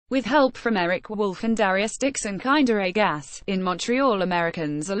With help from Eric Wolf and Darius Dixon Kinder Gas, in Montreal,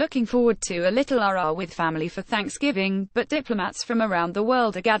 Americans are looking forward to a little rah-rah with family for Thanksgiving, but diplomats from around the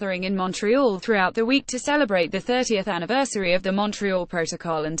world are gathering in Montreal throughout the week to celebrate the 30th anniversary of the Montreal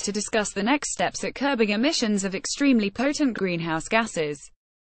Protocol and to discuss the next steps at curbing emissions of extremely potent greenhouse gases.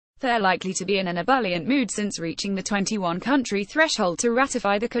 They're likely to be in an ebullient mood since reaching the 21-country threshold to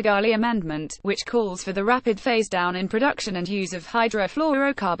ratify the Kigali Amendment, which calls for the rapid phase-down in production and use of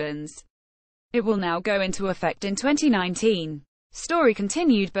hydrofluorocarbons. It will now go into effect in 2019. Story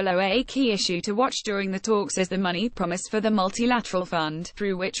continued below. A key issue to watch during the talks is the money promised for the multilateral fund,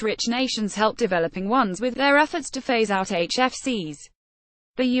 through which rich nations help developing ones with their efforts to phase out HFCs.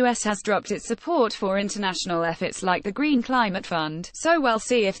 The US has dropped its support for international efforts like the Green Climate Fund, so we'll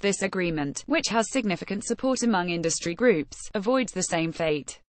see if this agreement, which has significant support among industry groups, avoids the same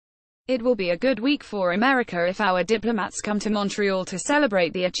fate. It will be a good week for America if our diplomats come to Montreal to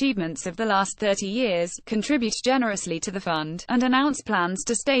celebrate the achievements of the last 30 years, contribute generously to the fund, and announce plans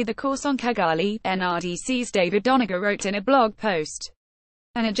to stay the course on Kigali, NRDC's David Doniger wrote in a blog post.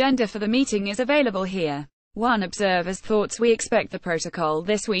 An agenda for the meeting is available here. One observer's thoughts: we expect the protocol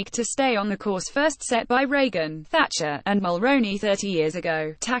this week to stay on the course first set by Reagan, Thatcher, and Mulroney 30 years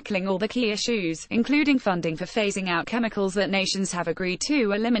ago, tackling all the key issues, including funding for phasing out chemicals that nations have agreed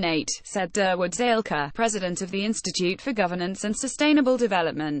to eliminate, said Durwood Zailka, president of the Institute for Governance and Sustainable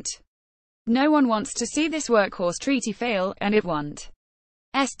Development. No one wants to see this workhorse treaty fail, and it won't.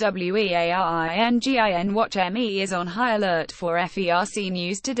 SWEARINGIN Watch ME is on high alert for FERC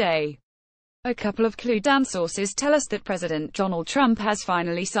news today. A couple of clued down sources tell us that President Donald Trump has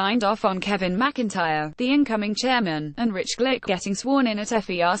finally signed off on Kevin McIntyre, the incoming chairman, and Rich Glick getting sworn in at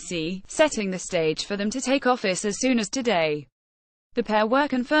FERC, setting the stage for them to take office as soon as today. The pair were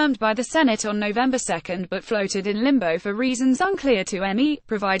confirmed by the Senate on November 2 but floated in limbo for reasons unclear to ME,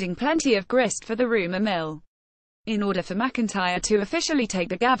 providing plenty of grist for the rumor mill. In order for McIntyre to officially take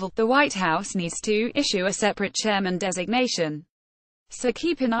the gavel, the White House needs to issue a separate chairman designation. So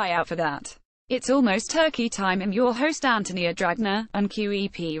keep an eye out for that. It's almost turkey time. I'm your host Antonia Dragna, and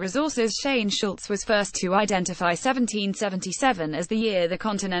QEP Resources' Shane Schultz was first to identify 1777 as the year the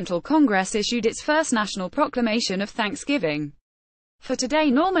Continental Congress issued its first national proclamation of Thanksgiving. For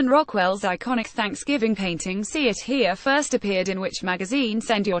today, Norman Rockwell's iconic Thanksgiving painting See It Here first appeared in which magazine?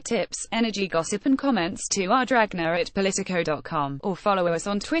 Send your tips, energy gossip and comments to rdragna@politico.com, or follow us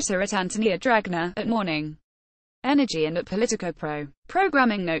on Twitter at Antonia Dragna, @Morning Energy and at Politico Pro.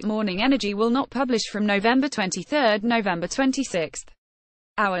 Programming note: Morning Energy will not publish from November 23, November 26.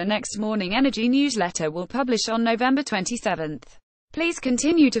 Our next Morning Energy newsletter will publish on November 27. Please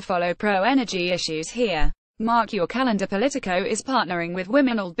continue to follow Pro Energy issues here. Mark your calendar. Politico is partnering with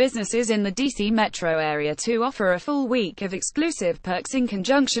women-owned businesses in the DC metro area to offer a full week of exclusive perks in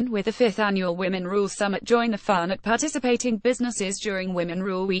conjunction with the 5th Annual Women Rule Summit. Join the fun at participating businesses during Women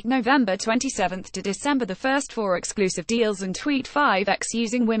Rule Week, November 27 to December 1 for exclusive deals, and tweet 5x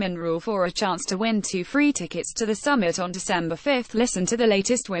using Women Rule for a chance to win 2 free tickets to the summit on December 5. Listen to the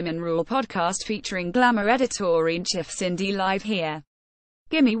latest Women Rule podcast featuring Glamour editor-in-chief Cindy live here.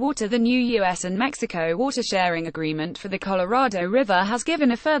 Gimme Water. The new U.S. and Mexico water-sharing agreement for the Colorado River has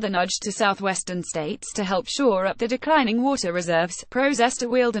given a further nudge to southwestern states to help shore up the declining water reserves, pros Esther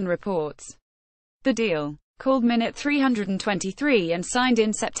Wheeldon reports. The deal, called Minute 323 and signed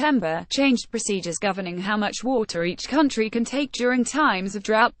in September, changed procedures governing how much water each country can take during times of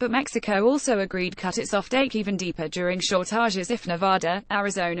drought, but Mexico also agreed cut its offtake even deeper during shortages if Nevada,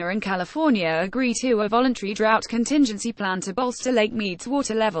 Arizona and California agree to a voluntary drought contingency plan to bolster Lake Mead's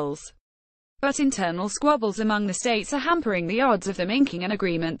water levels. But internal squabbles among the states are hampering the odds of them inking an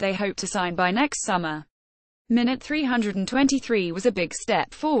agreement they hope to sign by next summer. Minute 323 was a big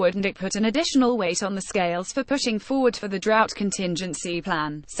step forward, and it put an additional weight on the scales for pushing forward for the drought contingency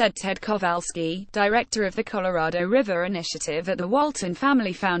plan, said Ted Kowalski, director of the Colorado River Initiative at the Walton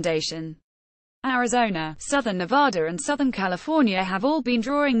Family Foundation. Arizona, southern Nevada and southern California have all been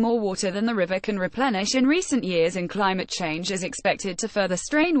drawing more water than the river can replenish in recent years, and climate change is expected to further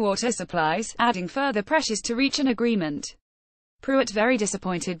strain water supplies, adding further pressures to reach an agreement. Pruitt very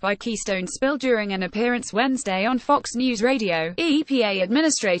disappointed by Keystone spill. During an appearance Wednesday on Fox News Radio, EPA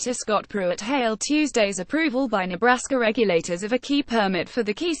Administrator Scott Pruitt hailed Tuesday's approval by Nebraska regulators of a key permit for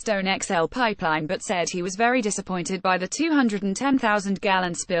the Keystone XL pipeline, but said he was very disappointed by the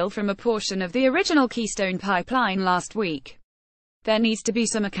 210,000-gallon spill from a portion of the original Keystone pipeline last week. There needs to be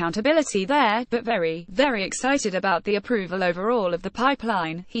some accountability there, but very, very excited about the approval overall of the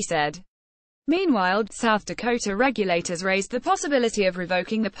pipeline, he said. Meanwhile, South Dakota regulators raised the possibility of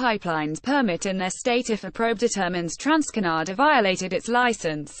revoking the pipeline's permit in their state if a probe determines TransCanada violated its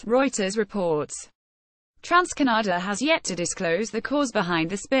license, Reuters reports. TransCanada has yet to disclose the cause behind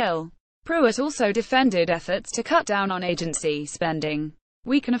the spill. Pruitt also defended efforts to cut down on agency spending.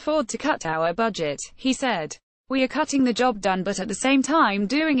 "We can afford to cut our budget," he said. "We are cutting the job done but at the same time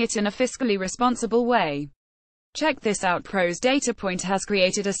doing it in a fiscally responsible way." Check this out. Pro's data point has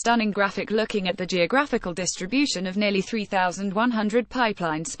created a stunning graphic looking at the geographical distribution of nearly 3,100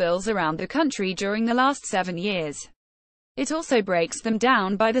 pipeline spills around the country during the last 7 years. It also breaks them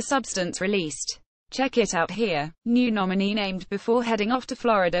down by the substance released. Check it out here. New nominee named before heading off to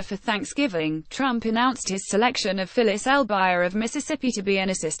Florida for Thanksgiving. Trump announced his selection of Phyllis L. Beyer of Mississippi to be an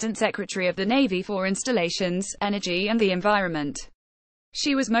Assistant Secretary of the Navy for Installations, Energy and the Environment.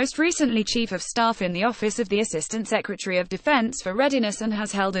 She was most recently Chief of Staff in the Office of the Assistant Secretary of Defense for Readiness and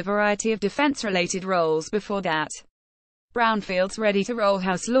has held a variety of defense-related roles before that. Brownfield's ready-to-roll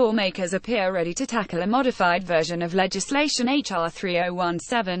House lawmakers appear ready to tackle a modified version of legislation H.R.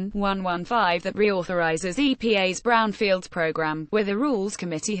 3017115 that reauthorizes EPA's Brownfield program, with a Rules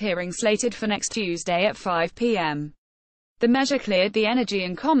Committee hearing slated for next Tuesday at 5 p.m. The measure cleared the Energy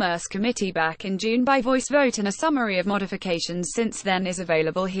and Commerce Committee back in June by voice vote, and a summary of modifications since then is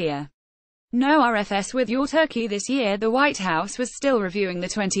available here. No RFS with your turkey this year. The White House was still reviewing the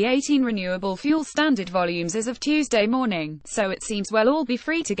 2018 Renewable Fuel Standard volumes as of Tuesday morning, so it seems we'll all be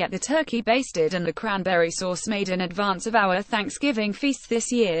free to get the turkey basted and the cranberry sauce made in advance of our Thanksgiving feast this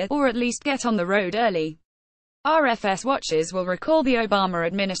year, or at least get on the road early. RFS watchers will recall the Obama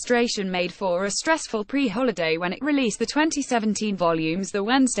administration made for a stressful pre-holiday when it released the 2017 volumes the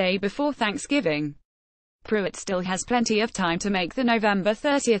Wednesday before Thanksgiving. Pruitt still has plenty of time to make the November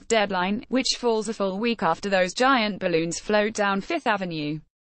 30th deadline, which falls a full week after those giant balloons float down Fifth Avenue.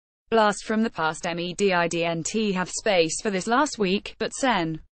 Blast from the past. MEDIDNT have spaced for this last week, but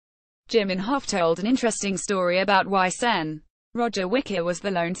Sen. Jim Inhofe told an interesting story about why Sen. Roger Wicker was the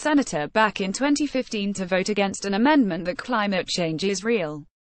lone senator back in 2015 to vote against an amendment that climate change is real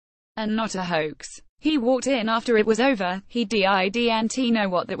and not a hoax. He walked in after it was over. He didn't know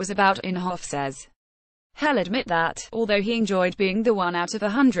what that was about, Inhofe says. He'll admit that, although he enjoyed being the 1 out of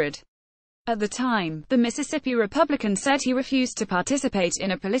 100. At the time, the Mississippi Republican said he refused to participate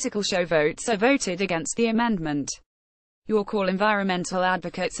in a political show vote, so voted against the amendment. Your call. Environmental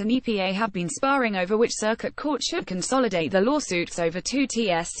advocates and EPA have been sparring over which circuit court should consolidate the lawsuits over 2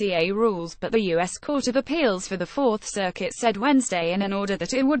 TSCA rules, but the U.S. Court of Appeals for the Fourth Circuit said Wednesday in an order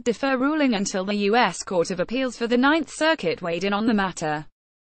that it would defer ruling until the U.S. Court of Appeals for the Ninth Circuit weighed in on the matter.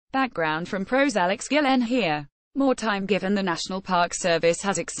 Background from Pro's Alex Gillen here. More time given. The National Park Service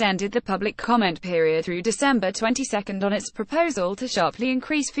has extended the public comment period through December 22 on its proposal to sharply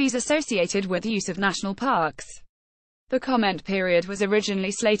increase fees associated with use of national parks. The comment period was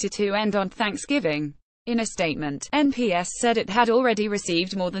originally slated to end on Thanksgiving. In a statement, NPS said it had already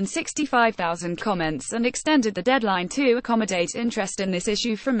received more than 65,000 comments and extended the deadline to accommodate interest in this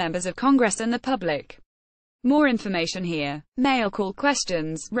issue from members of Congress and the public. More information here. Mail call.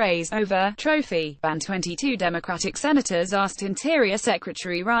 Questions raised over trophy ban. 22 Democratic senators asked Interior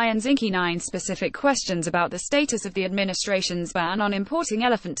Secretary Ryan Zinke 9 specific questions about the status of the administration's ban on importing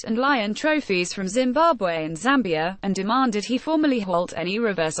elephant and lion trophies from Zimbabwe and Zambia, and demanded he formally halt any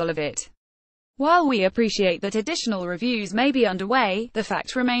reversal of it. While we appreciate that additional reviews may be underway, the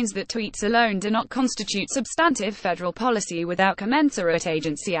fact remains that tweets alone do not constitute substantive federal policy without commensurate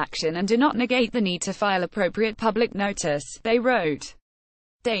agency action and do not negate the need to file appropriate public notice, they wrote.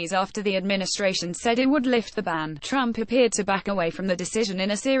 Days after the administration said it would lift the ban, Trump appeared to back away from the decision in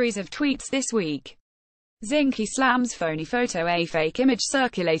a series of tweets this week. Zinke slams phony photo. A fake image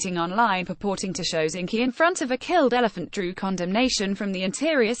circulating online purporting to show Zinke in front of a killed elephant drew condemnation from the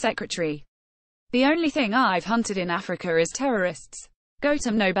Interior Secretary. The only thing I've hunted in Africa is terrorists.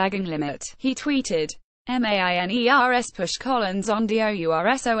 Gotham no bagging limit, he tweeted. MAINERS Push Collins on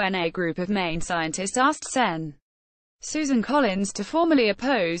DOURSON. A group of Maine scientists asked Sen. Susan Collins to formally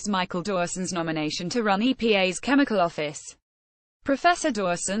oppose Michael Dawson's nomination to run EPA's chemical office. Professor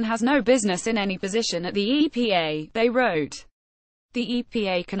Dawson has no business in any position at the EPA, they wrote. The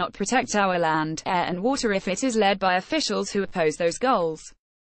EPA cannot protect our land, air and water if it is led by officials who oppose those goals.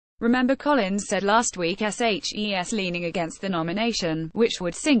 Remember, Collins said last week SHES leaning against the nomination, which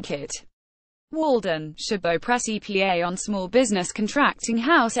would sink it. Walden, Chabot press EPA on small business contracting.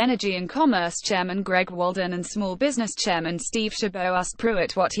 House Energy and Commerce Chairman Greg Walden and Small Business Chairman Steve Chabot asked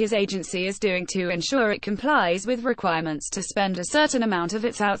Pruitt what his agency is doing to ensure it complies with requirements to spend a certain amount of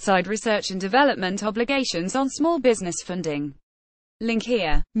its outside research and development obligations on small business funding. Link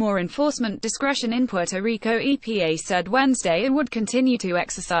here. More enforcement discretion in Puerto Rico. EPA said Wednesday it would continue to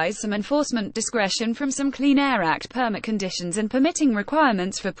exercise some enforcement discretion from some Clean Air Act permit conditions and permitting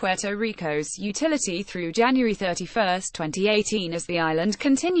requirements for Puerto Rico's utility through January 31, 2018 as the island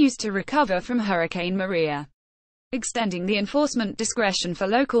continues to recover from Hurricane Maria. Extending the enforcement discretion for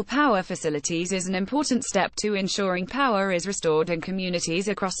local power facilities is an important step to ensuring power is restored in communities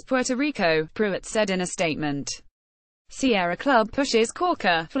across Puerto Rico, Pruitt said in a statement. Sierra Club pushes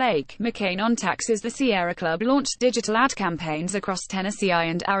Corker, Flake, McCain on taxes. The Sierra Club launched digital ad campaigns across Tennessee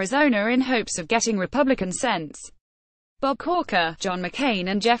and Arizona in hopes of getting Republican sense. Bob Corker, John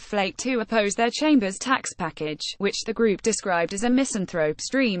McCain and Jeff Flake to oppose their chamber's tax package, which the group described as a misanthrope's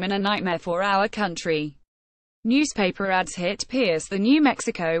dream and a nightmare for our country. Newspaper ads hit Pierce. The New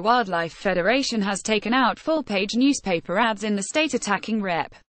Mexico Wildlife Federation has taken out full-page newspaper ads in the state attacking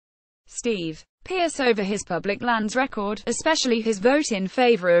Rep. Steve Pierce over his public lands record, especially his vote in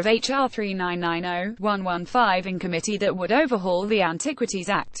favor of H.R. 3990-115 in committee that would overhaul the Antiquities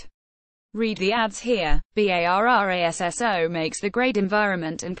Act. Read the ads here. BARRASSO makes the grade.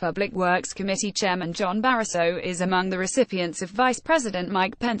 Environment and Public Works Committee Chairman John Barrasso is among the recipients of Vice President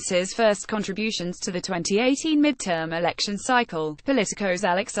Mike Pence's first contributions to the 2018 midterm election cycle, Politico's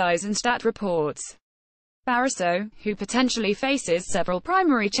Alex Eisenstadt reports. Barrasso, who potentially faces several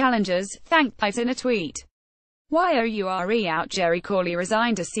primary challenges, thanked Pence in a tweet. YOURE out. Jerry Corley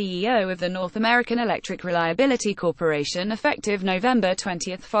resigned as CEO of the North American Electric Reliability Corporation effective November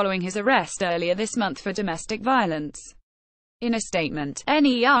 20 following his arrest earlier this month for domestic violence. In a statement,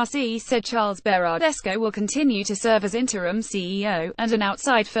 NERC said Charles Berardesco will continue to serve as interim CEO, and an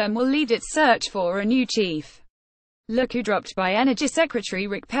outside firm will lead its search for a new chief. Look who dropped by. Energy Secretary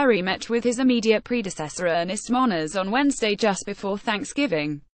Rick Perry met with his immediate predecessor Ernest Moniz on Wednesday just before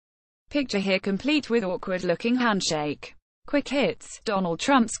Thanksgiving. Picture here complete with awkward-looking handshake. Quick hits. Donald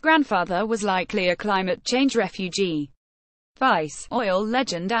Trump's grandfather was likely a climate change refugee. Vice oil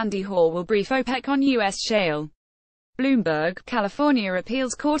legend Andy Hall will brief OPEC on U.S. shale. Bloomberg, California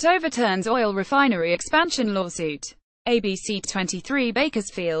appeals court overturns oil refinery expansion lawsuit. ABC 23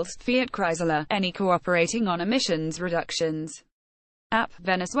 Bakersfield, Fiat Chrysler, any cooperating on emissions reductions. App,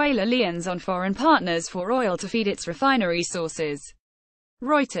 Venezuela leans on foreign partners for oil to feed its refinery sources.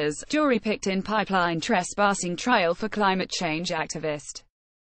 Reuters, jury picked in pipeline trespassing trial for climate change activist.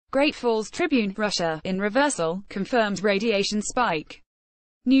 Great Falls Tribune, Russia, in reversal, confirmed radiation spike.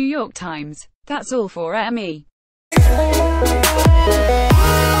 New York Times. That's all for ME.